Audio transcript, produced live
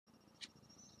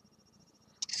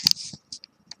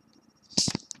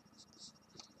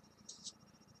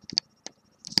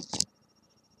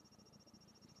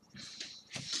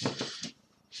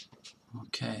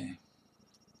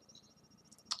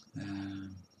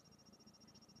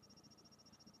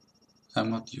I'm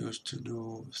not used to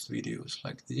do videos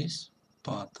like this,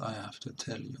 but I have to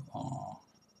tell you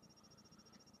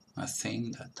a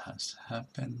thing that has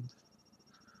happened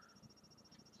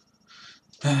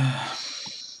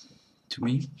to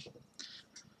me.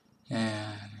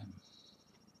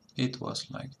 It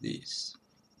was like this.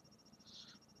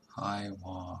 I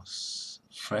was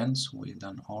friends with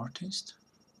an artist,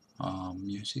 a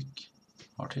music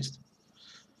artist.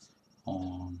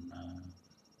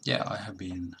 I have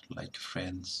been like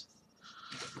friends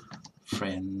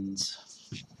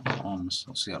on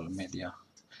social media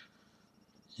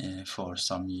for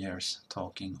some years,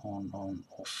 talking on,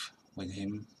 off with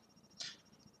him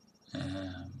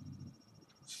um,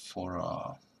 for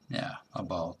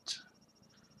about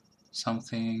some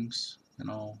things,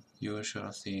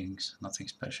 usual things, nothing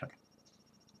special.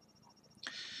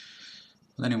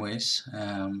 But anyways,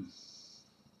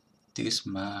 this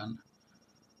man,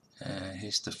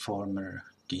 he's the former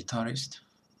guitarist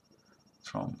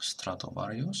from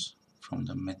Stratovarius, from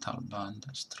the metal band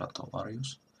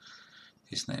Stratovarius.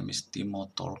 His name is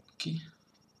Timo Tolkki,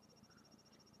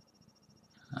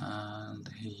 and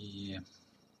he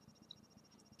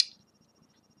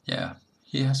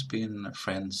has been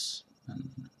friends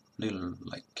and little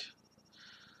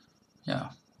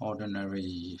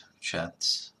ordinary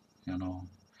chats,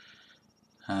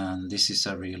 and this is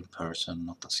a real person,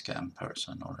 not a scam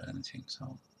person or anything,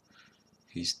 so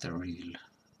he's the real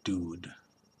dude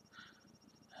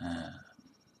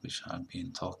which I've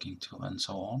been talking to and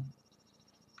so on.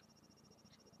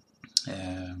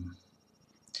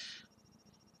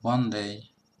 One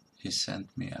day he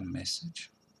sent me a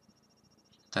message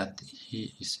that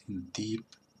he is in deep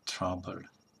trouble,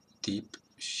 deep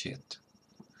shit,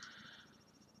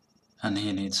 and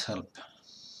he needs help.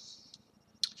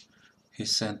 He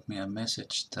sent me a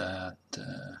message that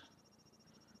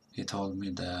he told me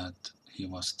that he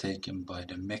was taken by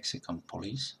the Mexican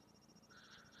police.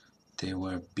 They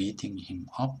were beating him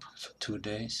up for 2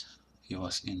 days. He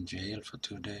was in jail for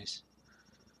 2 days.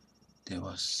 He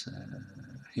was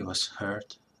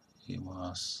hurt. He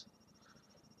was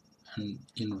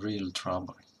in real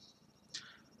trouble,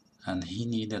 and he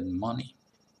needed money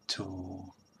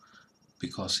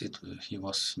because he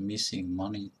was missing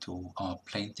money to a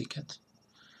plane ticket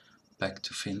back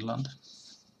to Finland.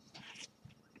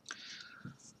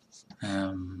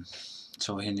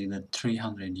 So he needed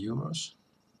 300 euros.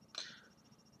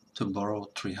 To borrow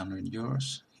 300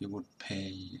 euros, he would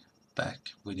pay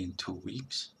back within 2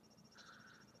 weeks.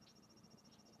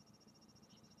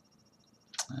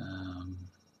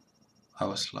 I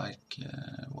was like,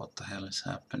 what the hell is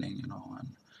happening,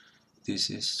 and this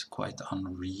is quite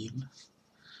unreal.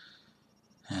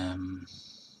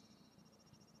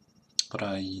 But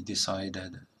I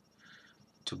decided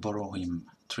to borrow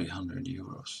him 300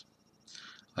 euros.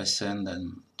 I send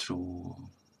them through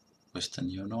Western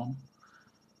Union,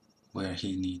 where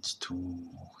he needs to,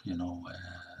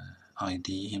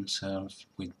 ID himself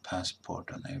with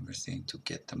passport and everything to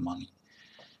get the money.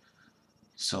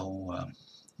 So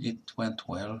it went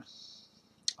well.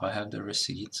 I have the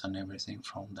receipts and everything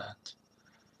from that.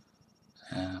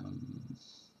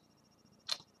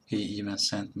 He even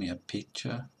sent me a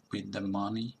picture with the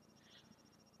money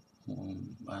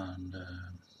and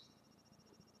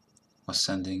was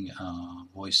sending a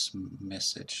voice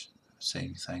message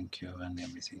saying thank you and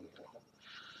everything,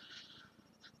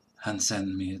 and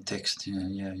send me a text,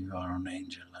 you are an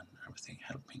angel and everything,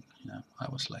 helping. I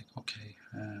was like, okay,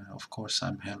 of course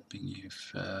I'm helping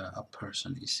if a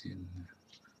person is in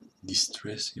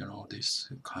distress,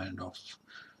 this kind of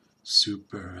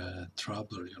super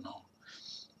trouble,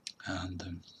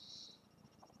 and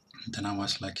then I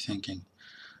was like thinking,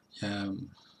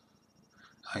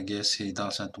 I guess he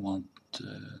doesn't want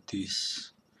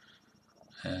this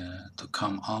to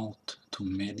come out to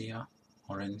media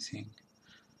or anything.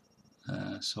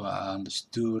 So I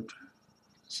understood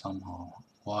somehow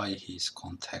why he's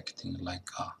contacting like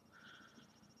a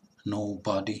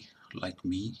nobody like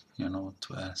me,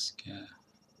 to ask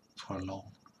for a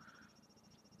loan.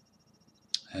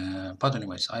 But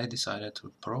anyways, I decided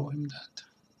to borrow him that.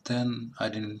 Then I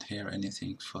didn't hear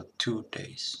anything for 2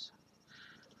 days.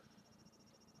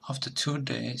 After 2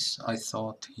 days, I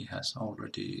thought he has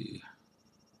already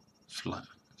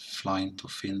flown to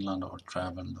Finland or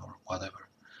traveled or whatever.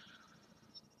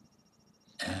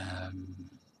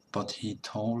 But he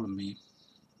told me,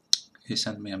 he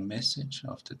sent me a message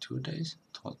after 2 days,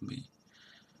 told me,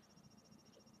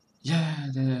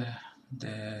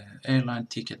 the airline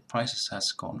ticket prices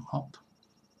has gone up.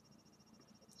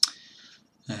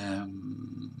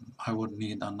 I would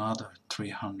need another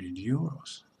 300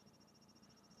 euros.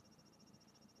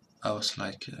 I was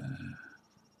like,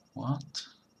 what?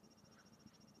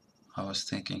 I was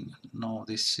thinking, no,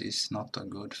 this is not a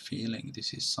good feeling,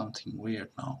 this is something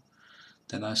weird now.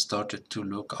 Then I started to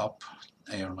look up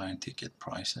airline ticket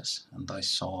prices, and I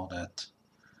saw that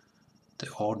the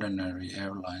ordinary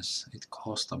airlines, it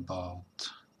cost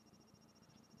about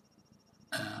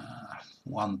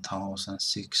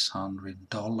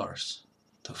 $1,600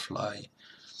 to fly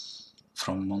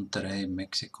from Monterrey,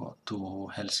 Mexico to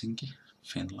Helsinki,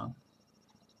 Finland.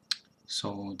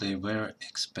 So they were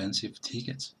expensive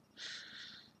tickets.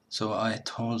 So I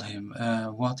told him,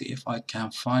 what if I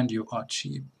can find you a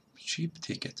cheap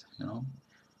ticket, you know?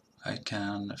 I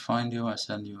can find you, I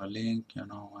send you a link, you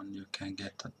know, and you can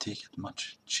get a ticket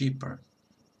much cheaper.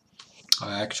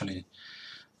 I actually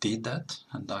did that,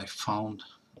 and I found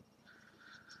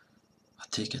a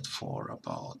ticket for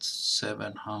about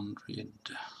 $700,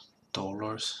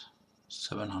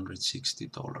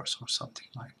 $760 or something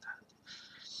like that.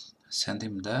 I sent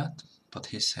him that, but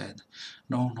he said,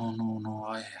 no,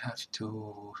 I have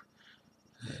to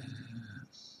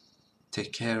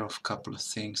take care of a couple of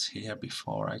things here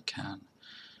before I can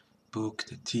book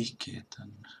the ticket.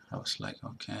 And I was like,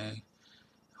 okay,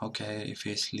 if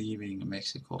he's leaving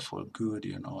Mexico for good,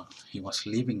 you know, he was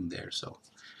living there, so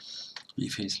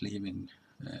if he's leaving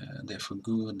there for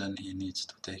good, then he needs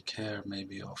to take care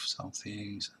maybe of some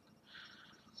things.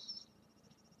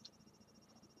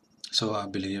 So I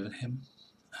believed him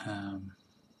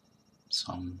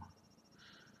somehow.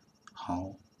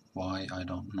 Why, I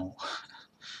don't know.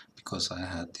 Because I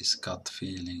had this gut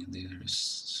feeling there is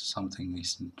something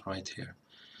isn't right here.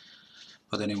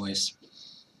 But anyways,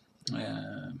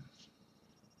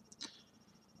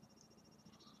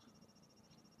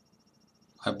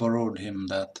 I borrowed him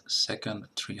that second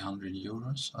 300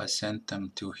 euros. I sent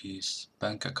them to his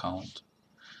bank account,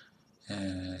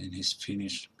 in his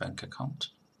Finnish bank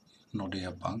account,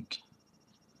 Nordea Bank,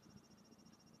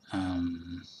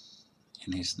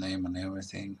 in his name and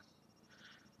everything.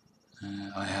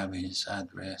 I have his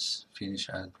address, Finnish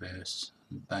address,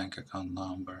 bank account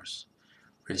numbers,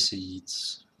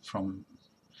 receipts from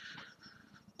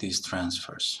these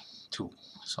transfers too.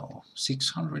 So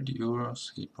 600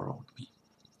 euros he borrowed me.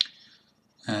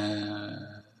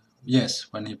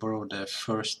 Yes, when he borrowed the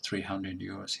first 300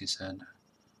 euros, he said,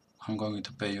 I'm going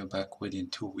to pay you back within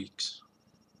 2 weeks.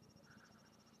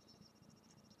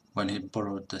 When he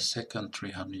borrowed the second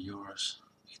 300 euros,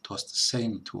 it was the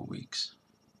same 2 weeks.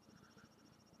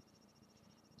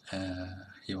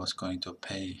 He was going to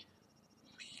pay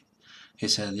me. He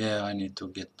said, yeah, I need to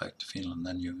get back to Finland,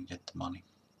 then you get the money.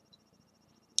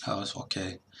 I was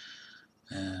okay.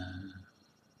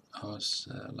 I was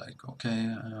like,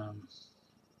 okay,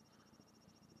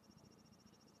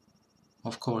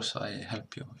 of course I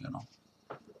help you, you know.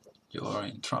 You are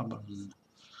in trouble. And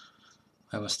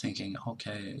I was thinking,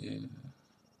 okay,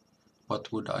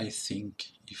 what would I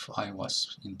think if I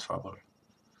was in trouble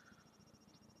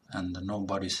and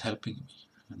nobody's helping me,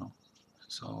 you know.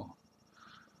 So,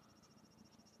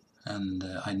 and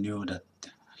I knew that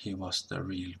he was the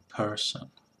real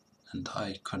person, and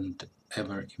I couldn't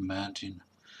ever imagine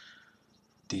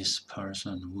this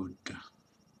person would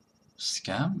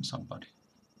scam somebody.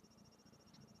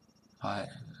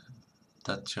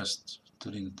 That just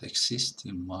didn't exist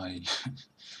in my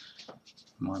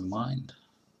my mind,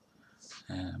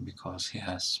 because he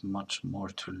has much more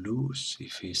to lose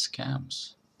if he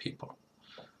scams people.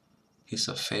 He's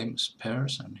a famous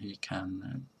person, he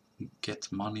can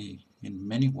get money in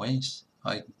many ways.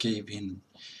 I gave him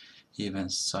even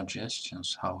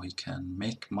suggestions how he can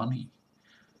make money,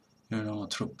 you know,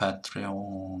 through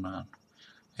Patreon and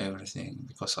everything,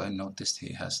 because I noticed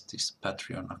he has these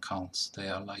Patreon accounts. They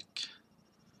are like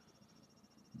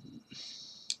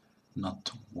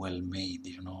not well made,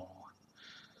 you know.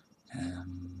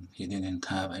 He didn't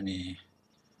have any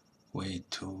way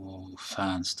to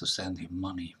fans to send him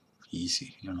money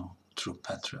easy, you know, through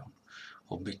Patreon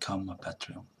or become a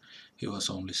Patreon. He was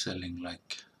only selling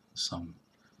like some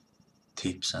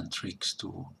tips and tricks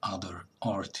to other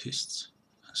artists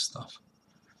and stuff.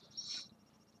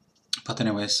 But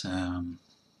anyways,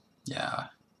 yeah.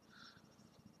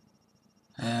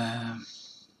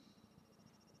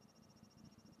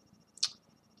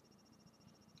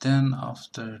 Then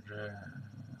after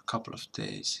a couple of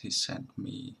days he sent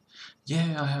me,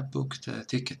 yeah, I have booked a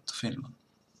ticket to Finland.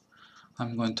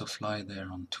 I'm going to fly there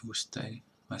on Tuesday,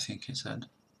 I think he said.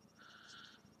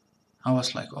 I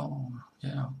was like, oh,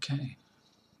 yeah, okay,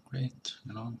 great,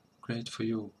 you know, great for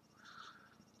you.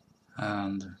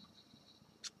 And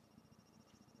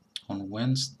on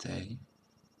Wednesday,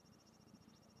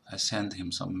 I sent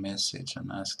him some message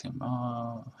and asked him,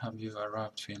 "Oh, have you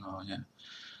arrived, Finn?" Oh, yeah.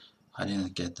 I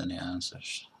didn't get any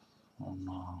answers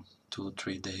on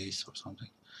 2-3 days or something.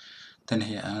 Then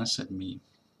he answered me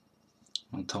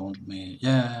and told me,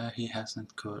 yeah, he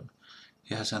hasn't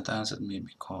answered me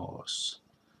because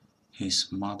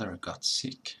his mother got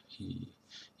sick.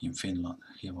 In Finland,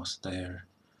 he was there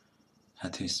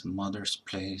at his mother's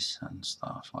place and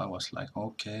stuff. I was like,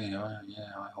 okay,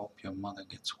 yeah, I hope your mother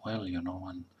gets well,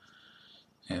 and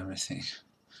everything.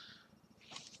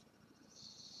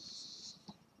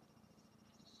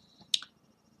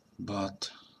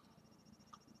 But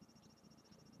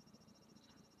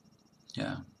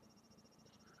yeah,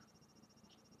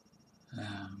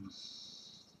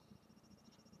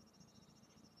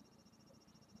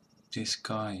 this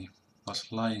guy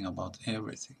was lying about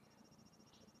everything.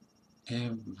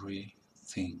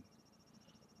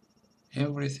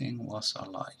 Everything was a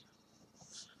lie.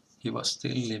 He was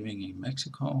still living in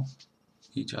Mexico.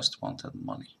 He just wanted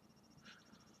money.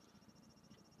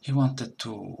 He wanted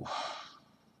to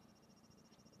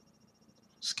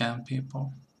scam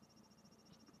people.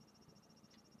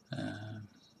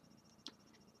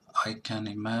 I can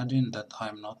imagine that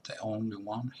I'm not the only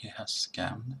one he has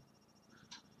scammed.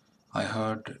 I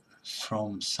heard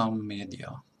from some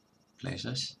media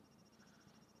places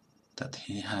that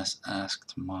he has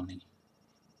asked money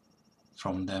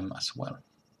from them as well.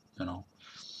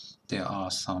 There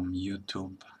are some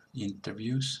YouTube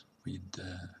interviews with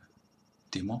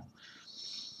Timo,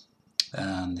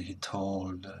 and he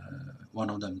told, one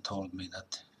of them told me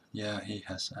that, yeah, he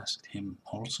has asked him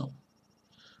also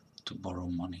to borrow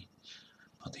money,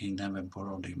 but he never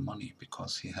borrowed him money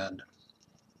because he had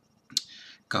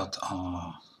got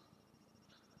a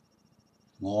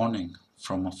warning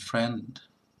from a friend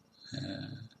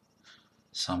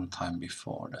sometime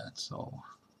before that, so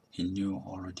he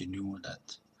already knew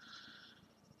that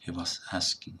he was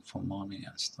asking for money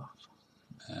and stuff.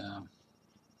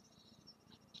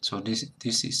 So this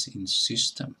is in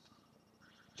system.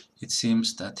 It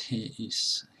seems that he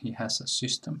has a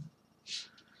system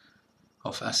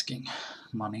of asking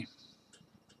money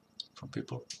from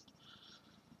people.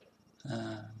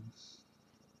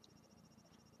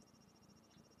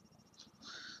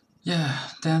 Yeah,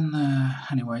 then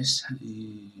anyways,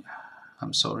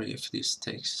 I'm sorry if this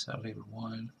takes a little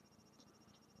while.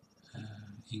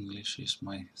 English is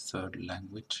my third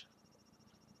language.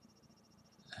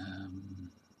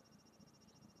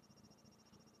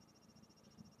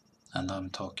 And I'm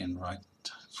talking right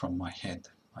from my head.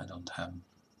 I don't have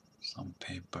some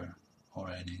paper or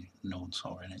any notes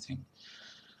or anything.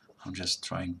 I'm just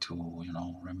trying to,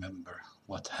 remember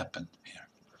what happened here.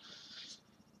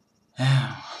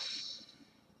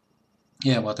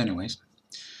 Yeah, but anyways,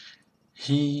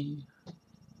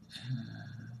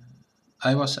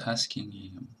 I was asking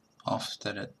him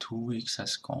after the 2 weeks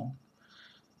has gone.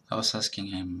 I was asking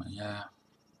him,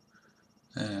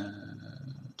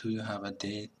 do you have a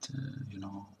date?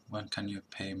 When can you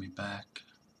pay me back?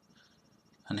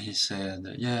 And he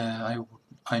said, yeah,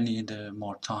 I need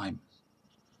more time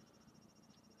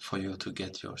for you to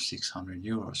get your 600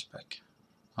 euros back.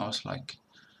 I was like,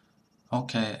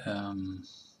 okay,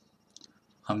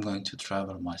 I'm going to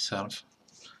travel myself,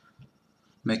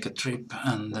 make a trip,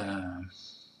 and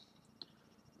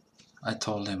I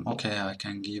told him, okay, I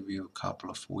can give you a couple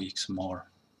of weeks more.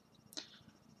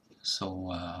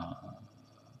 So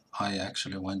I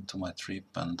actually went to my trip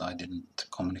and I didn't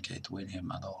communicate with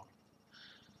him at all.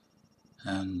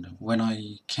 And when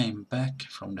I came back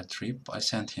from the trip, I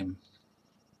sent him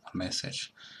a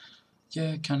message.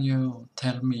 Yeah, can you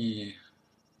tell me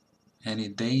any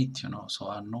date, so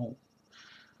I know.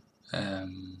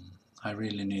 I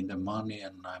really need the money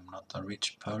and I'm not a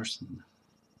rich person.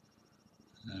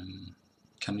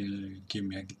 Can you give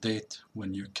me a date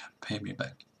when you can pay me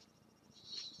back?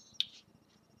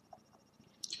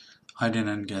 I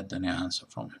didn't get any answer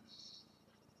from him.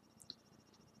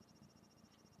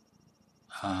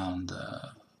 And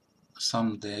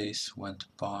some days went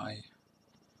by.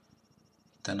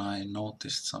 Then I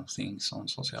noticed some things on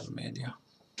social media.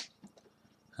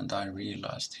 And I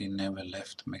realized he never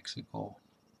left Mexico.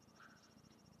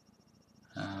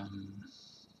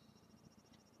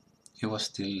 He was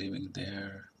still living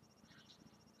there.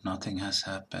 Nothing has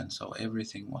happened, so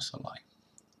everything was a lie.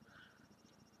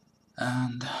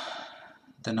 And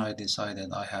then I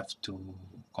decided I have to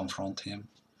confront him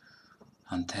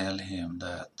and tell him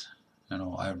that,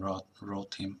 I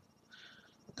wrote him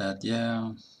that,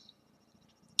 yeah,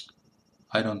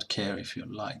 I don't care if you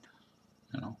lied,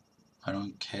 I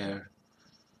don't care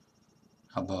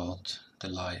about the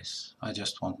lies. I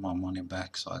just want my money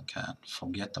back so I can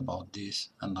forget about this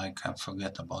and I can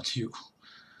forget about you,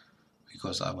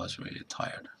 because I was really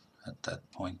tired at that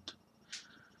point.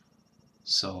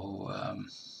 So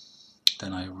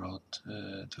then I wrote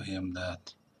to him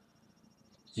that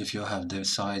if you have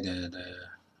decided,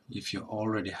 if you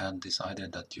already had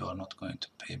decided that you are not going to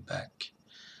pay back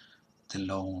the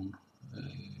loan,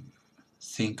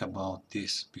 think about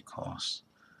this, because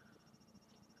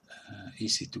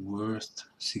is it worth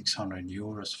 600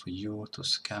 euros for you to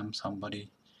scam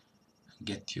somebody and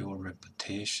get your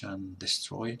reputation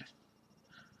destroyed?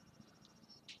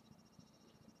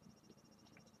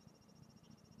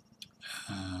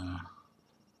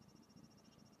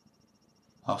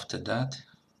 After that,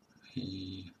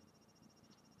 he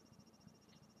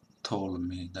told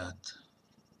me that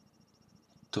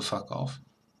to fuck off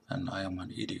and I am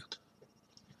an idiot.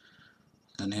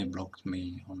 Then he blocked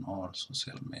me on all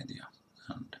social media,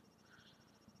 and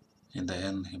in the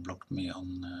end he blocked me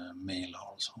on mail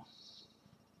also.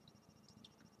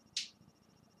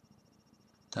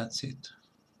 That's it.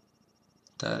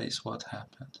 That is what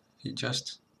happened. He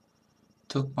just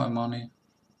took my money,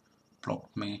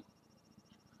 blocked me.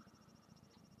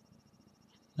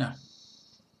 Yeah.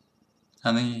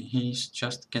 And he's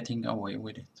just getting away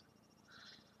with it.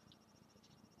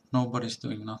 Nobody's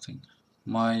doing nothing.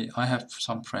 I have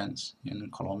some friends in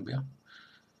Colombia,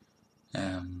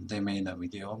 and they made a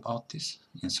video about this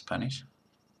in Spanish.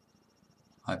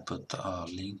 I put a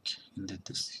link in the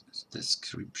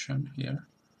description here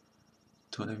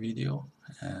to the video.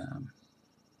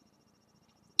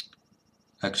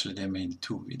 Actually, they made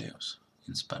 2 videos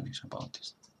in Spanish about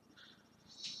this.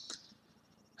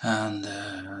 And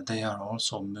they are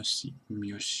also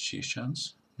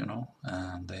musicians, you know,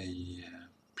 and they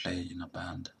play in a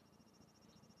band.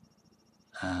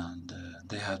 And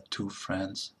they have 2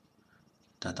 friends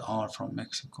that are from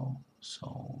Mexico,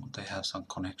 so they have some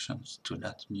connections to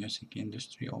that music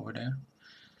industry over there.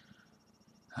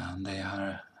 And they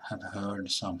have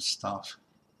heard some stuff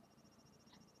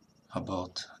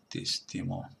about this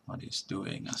Timo, what he's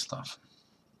doing and stuff.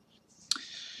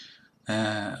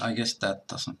 I guess that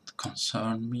doesn't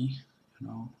concern me, you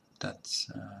know. That's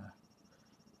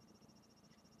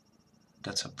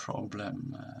a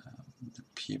problem the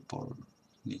people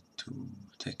need to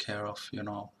take care of, you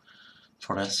know,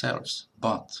 for themselves.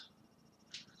 But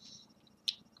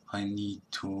I need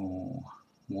to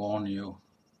warn you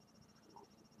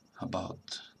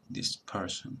about this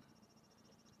person.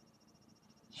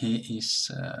 He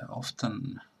is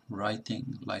often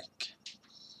writing like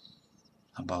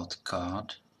about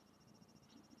God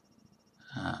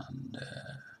and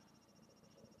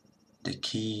the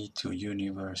key to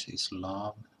universe is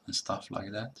love and stuff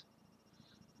like that.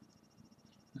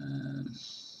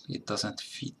 It doesn't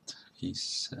fit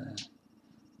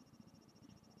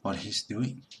what he's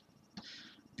doing,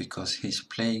 because he's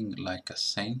playing like a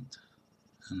saint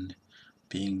and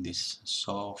being this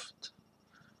soft,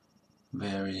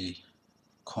 very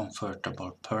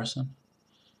comfortable person,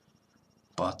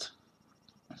 but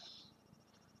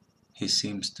he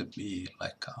seems to be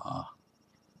like a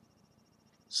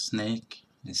snake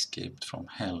escaped from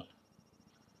hell.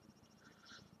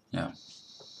 Yeah.